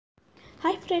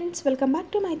Friends, welcome back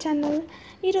to my channel.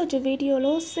 ఈరోజు వీడియోలో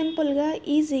సింపుల్గా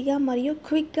ఈజీగా మరియు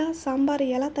క్విక్గా సాంబార్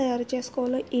ఎలా తయారు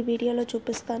చేసుకోవాలో ఈ వీడియోలో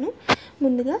చూపిస్తాను.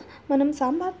 ముందుగా మనం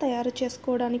సాంబార్ తయారు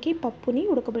చేసుకోవడానికి పప్పుని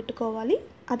ఉడకబెట్టుకోవాలి.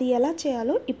 అది ఎలా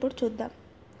చేయాలో ఇప్పుడు చూద్దాం.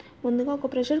 ముందుగా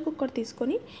ఒక ప్రెషర్ కుక్కర్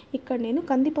తీసుకొని ఇక్కడ నేను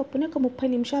కందిపప్పుని ఒక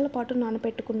 30 నిమిషాల పాటు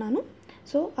నానబెట్టుకున్నాను.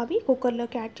 సో అవి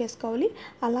కుక్కర్లోకి యాడ్ చేసుకోవాలి.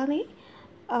 అలానే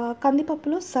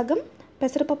కందిపప్పులో సగం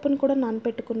పెసరపప్పును కూడా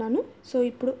నానబెట్టుకున్నాను. సో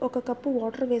ఇప్పుడు ఒక కప్పు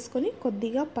వాటర్ వేసుకొని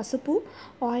కొద్దిగా పసుపు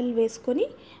ఆయిల్ వేసుకొని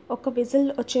ఒక విజిల్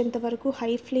వచ్చేంత వరకు హై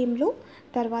ఫ్లేమ్లో,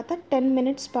 తర్వాత 10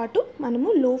 మినిట్స్ పాటు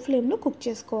మనము లో ఫ్లేమ్లో కుక్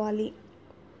చేసుకోవాలి.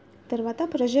 తర్వాత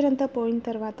ప్రెషర్ అంతా పోయిన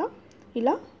తర్వాత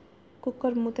ఇలా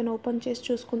కుక్కర్ మూతను ఓపెన్ చేసి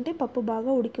చూసుకుంటే పప్పు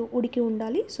బాగా ఉడికి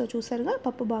ఉండాలి. సో చూసారుగా,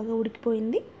 పప్పు బాగా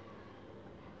ఉడికిపోయింది.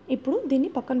 ఇప్పుడు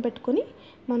దీన్ని పక్కన పెట్టుకొని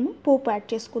మనము పోపు యాడ్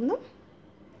చేసుకుందాం.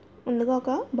 ముందుగా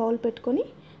ఒక బౌల్ పెట్టుకొని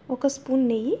ఒక స్పూన్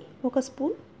నెయ్యి, ఒక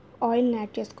స్పూన్ ఆయిల్ని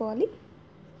యాడ్ చేసుకోవాలి.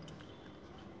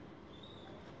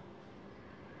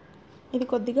 ఇది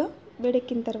కొద్దిగా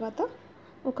వేడెక్కిన తర్వాత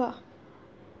ఒక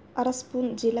అర స్పూన్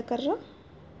జీలకర్ర,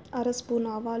 అర స్పూన్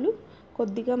ఆవాలు,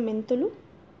 కొద్దిగా మెంతులు,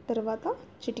 తర్వాత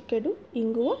చిటికెడు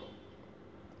ఇంగువ,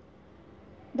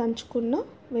 దంచుకున్న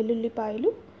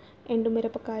వెల్లుల్లిపాయలు,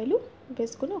 ఎండుమిరపకాయలు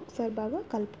వేసుకొని ఒకసారి బాగా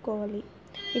కలుపుకోవాలి.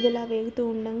 ఇది ఇలా వేగుతూ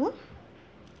ఉండగా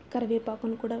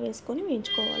కరివేపాకును కూడా వేసుకొని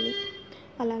వేయించుకోవాలి.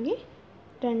 అలాగే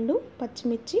 2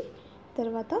 పచ్చిమిర్చి,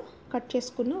 తర్వాత కట్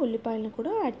చేసుకున్న ఉల్లిపాయలను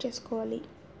కూడా యాడ్ చేసుకోవాలి.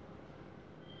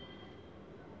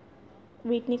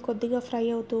 వీటిని కొద్దిగా ఫ్రై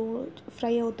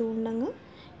అవుతూ ఉండగా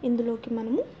ఇందులోకి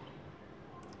మనము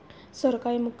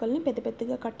సొరకాయ ముక్కల్ని పెద్ద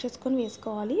పెద్దగా కట్ చేసుకొని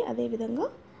వేసుకోవాలి. అదేవిధంగా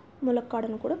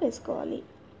ములక్కాడను కూడా వేసుకోవాలి.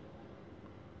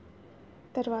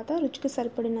 తర్వాత రుచికి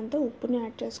సరిపడినంత ఉప్పుని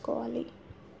యాడ్ చేసుకోవాలి.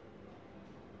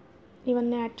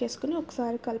 ఇవన్నీ యాడ్ చేసుకుని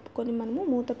ఒకసారి కలుపుకొని మనము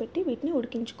మూత పెట్టి వీటిని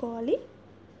ఉడికించుకోవాలి.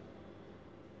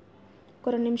 ఒక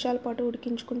 2 నిమిషాల పాటు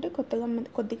ఉడికించుకుంటే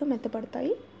కొద్దిగా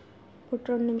మెత్తపడతాయి.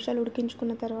 2 నిమిషాలు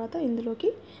ఉడికించుకున్న తర్వాత ఇందులోకి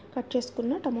కట్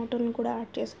చేసుకున్న టమాటోలను కూడా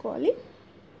యాడ్ చేసుకోవాలి.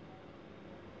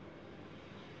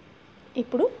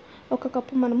 ఇప్పుడు ఒక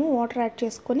కప్పు మనము వాటర్ యాడ్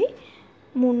చేసుకొని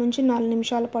 3 నుంచి 4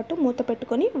 నిమిషాల పాటు మూత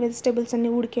పెట్టుకొని వెజిటేబుల్స్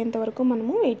అన్నీ ఉడికేంత వరకు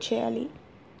మనము వెయిట్ చేయాలి.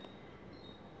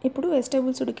 ఇప్పుడు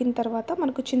వెజిటేబుల్స్ ఉడికిన తర్వాత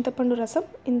మనకు చింతపండు రసం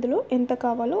ఇందులో ఎంత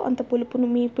కావాలో అంత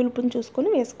మీ పులుపును చూసుకొని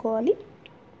వేసుకోవాలి.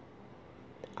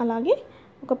 అలాగే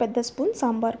ఒక పెద్ద స్పూన్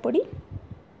సాంబార్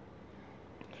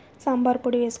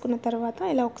పొడి వేసుకున్న తర్వాత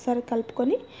ఇలా ఒకసారి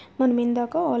కలుపుకొని మనం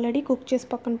ఇందాక ఆల్రెడీ కుక్ చేసి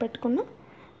పక్కన పెట్టుకున్న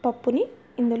పప్పుని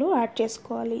ఇందులో యాడ్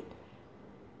చేసుకోవాలి.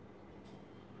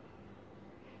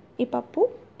 ఈ పప్పు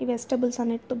ఈ వెజిటేబుల్స్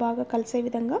అన్నిటితో బాగా కలిసే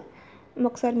విధంగా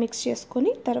ఒకసారి మిక్స్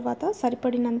చేసుకొని తర్వాత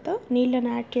సరిపడినంత నీళ్ళని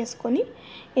యాడ్ చేసుకొని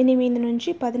 8 నుంచి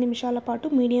 10 నిమిషాల పాటు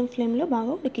మీడియం ఫ్లేమ్లో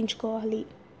బాగా ఉడికించుకోవాలి.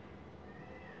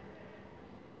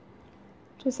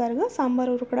 చూసారుగా,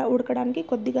 సాంబార్ ఉడకడానికి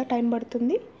కొద్దిగా టైం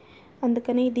పడుతుంది.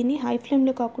 అందుకని దీన్ని హై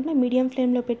ఫ్లేమ్లో కాకుండా మీడియం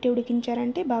ఫ్లేమ్లో పెట్టి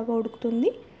ఉడికించారంటే బాగా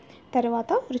ఉడుకుతుంది.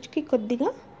 తర్వాత రుచికి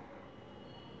కొద్దిగా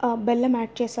బెల్లం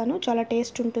యాడ్ చేశాను. చాలా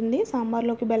టేస్ట్ ఉంటుంది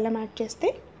సాంబార్లోకి బెల్లం యాడ్ చేస్తే.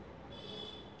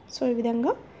 సో ఈ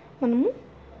విధంగా మనము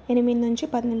 8 నుంచి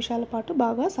 10 నిమిషాల పాటు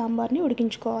బాగా సాంబార్ని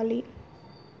ఉడికించుకోవాలి.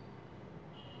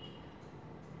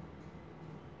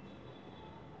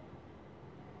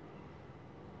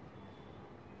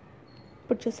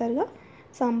 ఇప్పుడు చూసారుగా,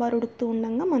 సాంబార్ ఉడుకుతూ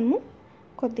ఉండగా మనము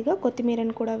కొద్దిగా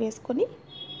కొత్తిమీరని కూడా వేసుకొని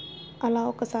అలా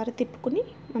ఒకసారి తిప్పుకొని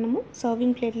మనము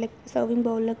సర్వింగ్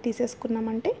బౌల్లోకి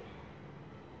తీసేసుకున్నామంటే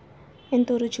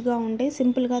ఎంతో రుచిగా ఉండే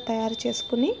సింపుల్గా తయారు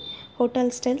చేసుకుని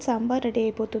హోటల్ స్టైల్ సాంబార్ రెడీ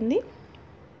అయిపోతుంది.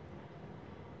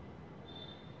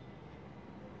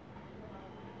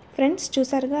 ఫ్రెండ్స్,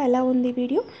 చూసారుగా ఎలా ఉంది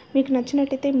వీడియో? మీకు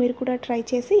నచ్చినట్టయితే మీరు కూడా ట్రై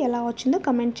చేసి ఎలా వచ్చిందో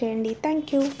కమెంట్ చేయండి.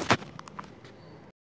 Thank you.